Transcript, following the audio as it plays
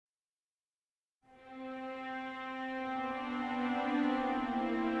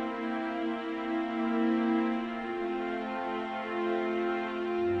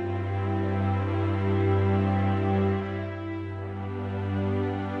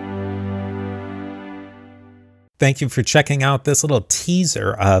Thank you for checking out this little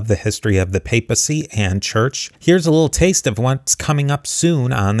teaser of the history of the papacy and church. Here's a little taste of what's coming up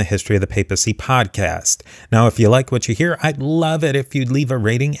soon on the History of the Papacy podcast. Now, if you like what you hear, I'd love it if you'd leave a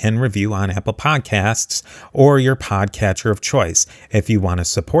rating and review on Apple Podcasts or your podcatcher of choice. If you want to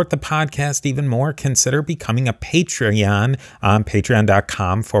support the podcast even more, consider becoming a Patreon on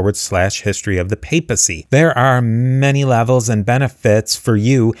patreon.com/history of the papacy. There are many levels and benefits for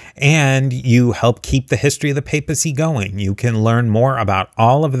you, and you help keep the history of the papacy going. You can learn more about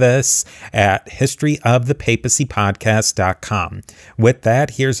all of this at historyofthepapacypodcast.com. With that,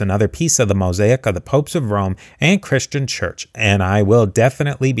 here's another piece of the mosaic of the popes of Rome and Christian church, and I will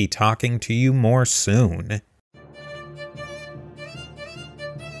definitely be talking to you more soon.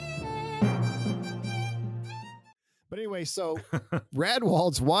 But anyway, so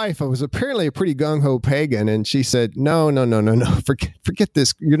Radwald's wife was apparently a pretty gung-ho pagan, and she said, no, forget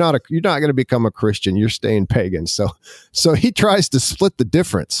this. You're not going to become a Christian. You're staying pagan. So he tries to split the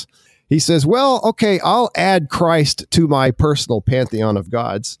difference. He says, well, okay, I'll add Christ to my personal pantheon of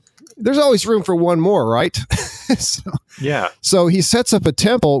gods. There's always room for one more, right? So he sets up a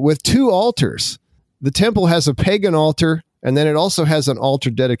temple with two altars. The temple has a pagan altar, and then it also has an altar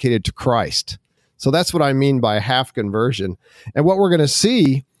dedicated to Christ. So that's what I mean by a half conversion. And what we're going to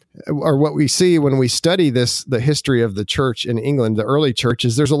see, or what we see when we study this, the history of the church in England, the early church,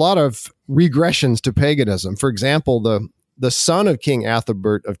 is there's a lot of regressions to paganism. For example, the son of King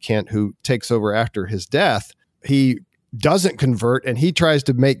Athelbert of Kent, who takes over after his death, he doesn't convert, and he tries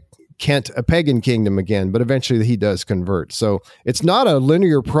to make Kent a pagan kingdom again, but eventually he does convert. So it's not a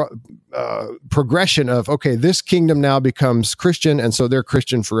linear progression of, okay, this kingdom now becomes Christian, and so they're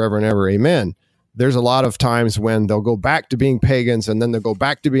Christian forever and ever, amen. There's a lot of times when they'll go back to being pagans, and then they'll go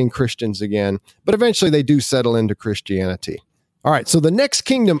back to being Christians again. But eventually they do settle into Christianity. All right, so the next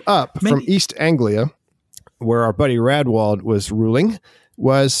kingdom up from East Anglia, where our buddy Radwald was ruling,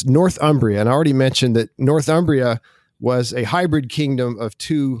 was Northumbria. And I already mentioned that Northumbria was a hybrid kingdom of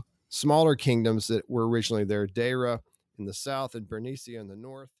two smaller kingdoms that were originally there, Deira in the south and Bernicia in the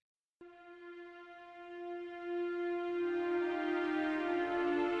north.